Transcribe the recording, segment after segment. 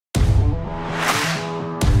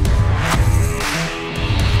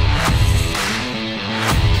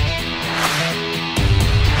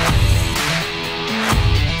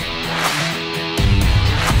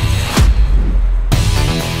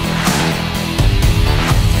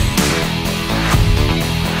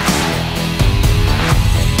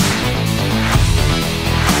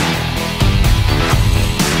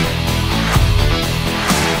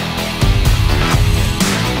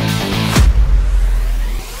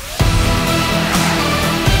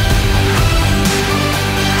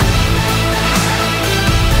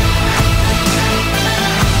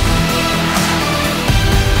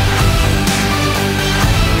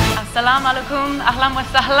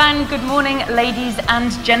and good morning, ladies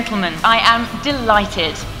and gentlemen. I am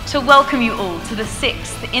delighted to welcome you all to the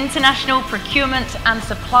 6th International Procurement and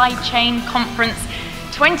Supply Chain Conference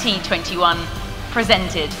 2021,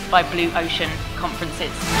 presented by Blue Ocean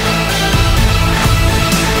Conferences.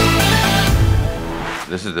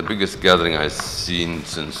 This is the biggest gathering I've seen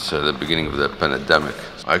since the beginning of the pandemic.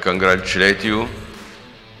 I congratulate you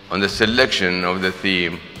on the selection of the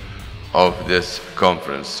theme of this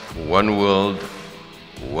conference: One World,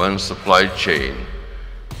 One Supply Chain,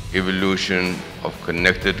 Evolution of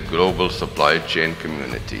Connected Global Supply Chain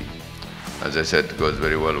Community. As I said, it goes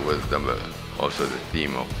very well with also the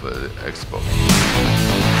theme of the Expo.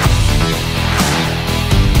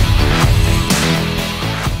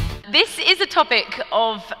 This is a topic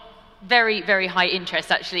of very, very high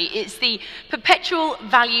interest, actually. It's the perpetual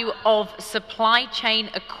value of supply chain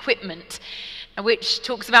equipment, which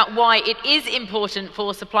talks about why it is important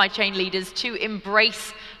for supply chain leaders to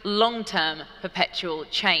embrace long-term perpetual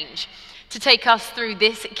change. To take us through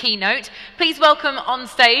this keynote, please welcome on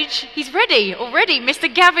stage, he's ready already,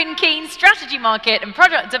 Mr. Gavin Keane, Strategy Market and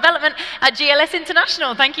Product Development at GLS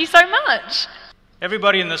International. Thank you so much.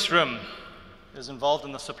 Everybody in this room is involved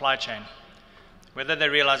in the supply chain, whether they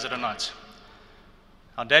realize it or not.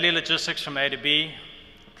 Our daily logistics from A to B,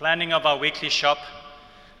 the planning of our weekly shop,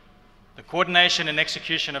 the coordination and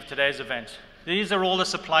execution of today's event. These are all the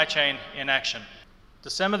supply chain in action.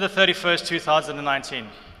 December the 31st, 2019,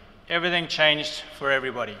 everything changed for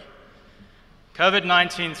everybody.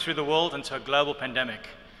 COVID-19 threw the world into a global pandemic.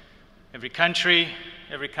 Every country,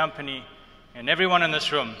 every company, and everyone in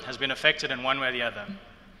this room has been affected in one way or the other.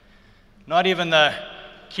 Not even the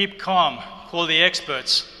keep calm, call the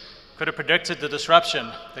experts could have predicted the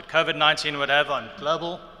disruption that COVID-19 would have on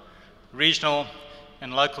global, regional,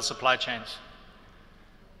 and local supply chains.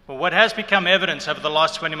 But what has become evident over the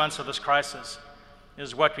last 20 months of this crisis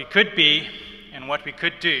is what we could be and what we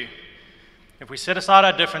could do if we set aside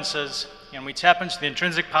our differences and we tap into the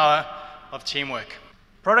intrinsic power of teamwork.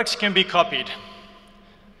 Products can be copied,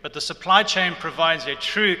 but the supply chain provides a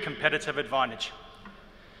true competitive advantage.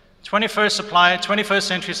 21st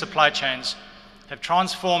century supply chains have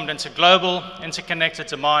transformed into global, interconnected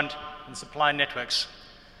demand and supply networks,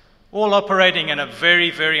 all operating in a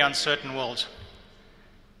very, very uncertain world.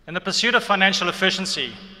 In the pursuit of financial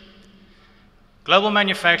efficiency, global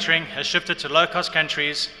manufacturing has shifted to low-cost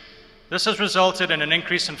countries. This has resulted in an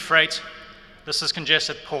increase in freight. This has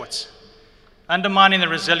congested ports, undermining the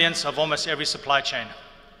resilience of almost every supply chain.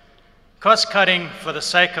 Cost-cutting for the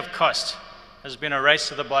sake of cost has been a race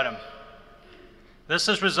to the bottom. This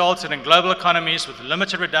has resulted in global economies with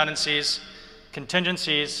limited redundancies,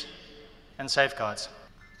 contingencies, and safeguards.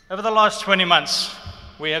 Over the last 20 months,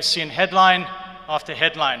 we have seen headline after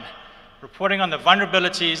headline reporting on the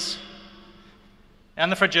vulnerabilities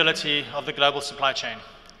and the fragility of the global supply chain.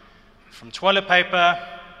 From toilet paper,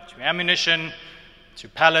 to ammunition, to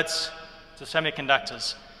pallets, to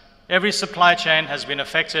semiconductors. Every supply chain has been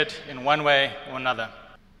affected in one way or another.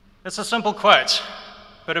 It's a simple quote,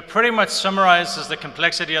 but it pretty much summarizes the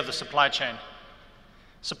complexity of the supply chain.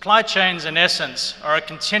 Supply chains, in essence, are a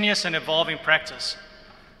continuous and evolving practice.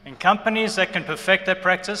 And companies that can perfect their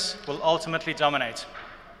practice will ultimately dominate.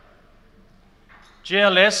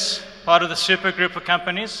 GLS, part of the super group of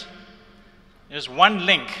companies, is one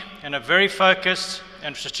link in a very focused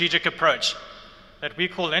and strategic approach that we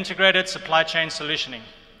call integrated supply chain solutioning.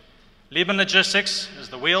 Lieben Logistics is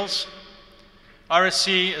the wheels,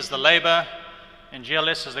 RSC is the labor, and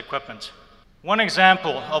GLS is the equipment. One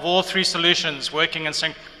example of all three solutions working in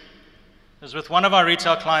sync is with one of our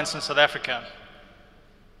retail clients in South Africa.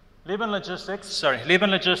 Lieben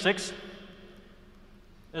Logistics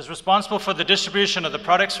is responsible for the distribution of the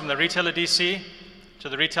products from the retailer DC to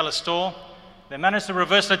the retailer store. They manage the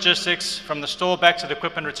reverse logistics from the store back to the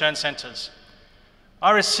equipment return centers.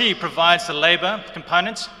 RSC provides the labor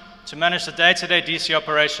component to manage the day-to-day DC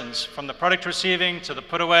operations, from the product receiving to the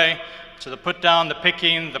put away, to the put down, the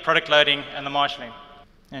picking, the product loading, and the marshalling.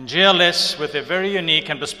 And GLS, with their very unique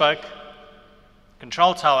and bespoke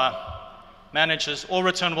control tower, manages all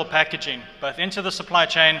returnable packaging, both into the supply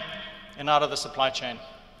chain and out of the supply chain.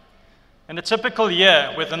 In a typical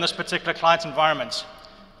year within this particular client environment,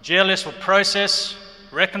 GLS will process,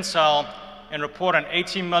 reconcile, and report on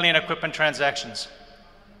 80 million equipment transactions.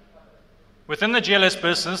 Within the GLS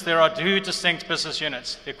business, there are two distinct business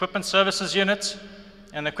units: the equipment services unit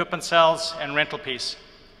and the equipment sales and rental piece.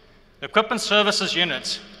 The equipment services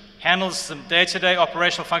unit handles the day-to-day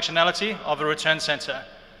operational functionality of a return center,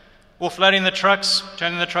 offloading the trucks,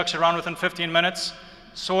 turning the trucks around within 15 minutes,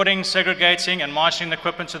 sorting, segregating, and marshalling the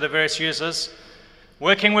equipment to the various users,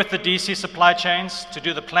 working with the DC supply chains to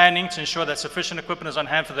do the planning to ensure that sufficient equipment is on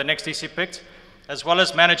hand for the next DC picked, as well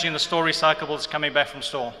as managing the store recyclables coming back from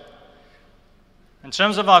store. In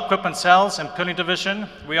terms of our equipment sales and pooling division,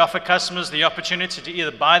 we offer customers the opportunity to either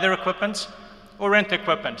buy their equipment or rent the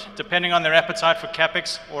equipment, depending on their appetite for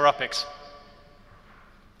CapEx or OpEx.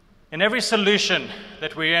 In every solution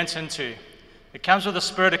that we enter into, it comes with a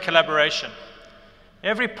spirit of collaboration.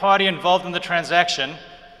 Every party involved in the transaction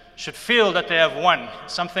should feel that they have won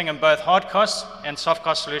something in both hard cost and soft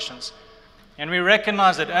cost solutions. And we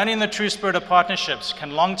recognize that only in the true spirit of partnerships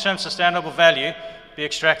can long-term sustainable value be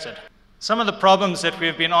extracted. Some of the problems that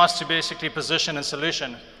we've been asked to basically position and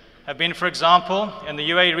solution have been, for example, in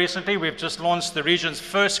the UAE recently, we've just launched the region's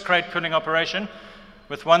first crate pooling operation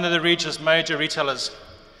with one of the region's major retailers.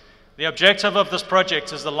 The objective of this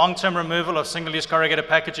project is the long-term removal of single-use corrugated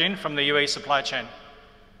packaging from the UAE supply chain.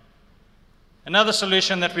 Another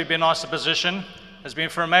solution that we've been asked to position has been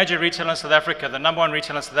for a major retailer in South Africa, the #1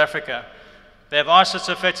 retailer in South Africa. They have asked us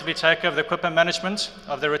to effectively take over the equipment management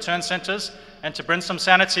of their return centers and to bring some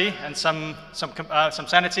sanity and some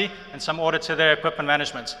order to their equipment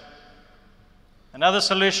management. Another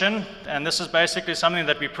solution, and this is basically something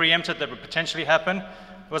that we preempted that would potentially happen,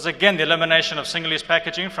 was again the elimination of single-use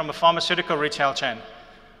packaging from a pharmaceutical retail chain.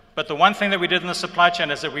 But the one thing that we did in the supply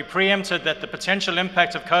chain is that we preempted that the potential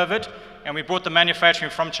impact of COVID, and we brought the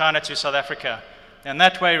manufacturing from China to South Africa. And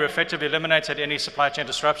that way we effectively eliminated any supply chain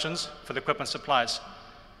disruptions for the equipment supplies.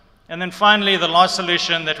 And then finally, the last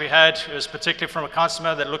solution that we had was particularly from a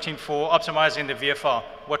customer that looking for optimizing the VFR,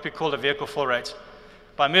 what we call the vehicle fill rate.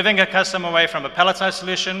 By moving a customer away from a palletized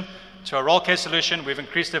solution to a roll case solution, we've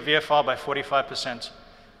increased the VFR by 45%.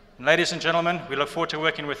 And ladies and gentlemen, we look forward to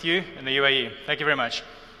working with you in the UAE. Thank you very much.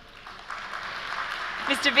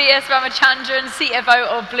 Mr. V.S. Ramachandran, CFO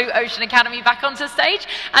of Blue Ocean Academy, back onto stage,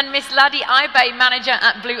 and Miss Ladi Ibe, manager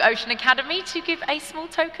at Blue Ocean Academy, to give a small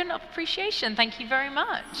token of appreciation. Thank you very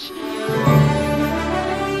much.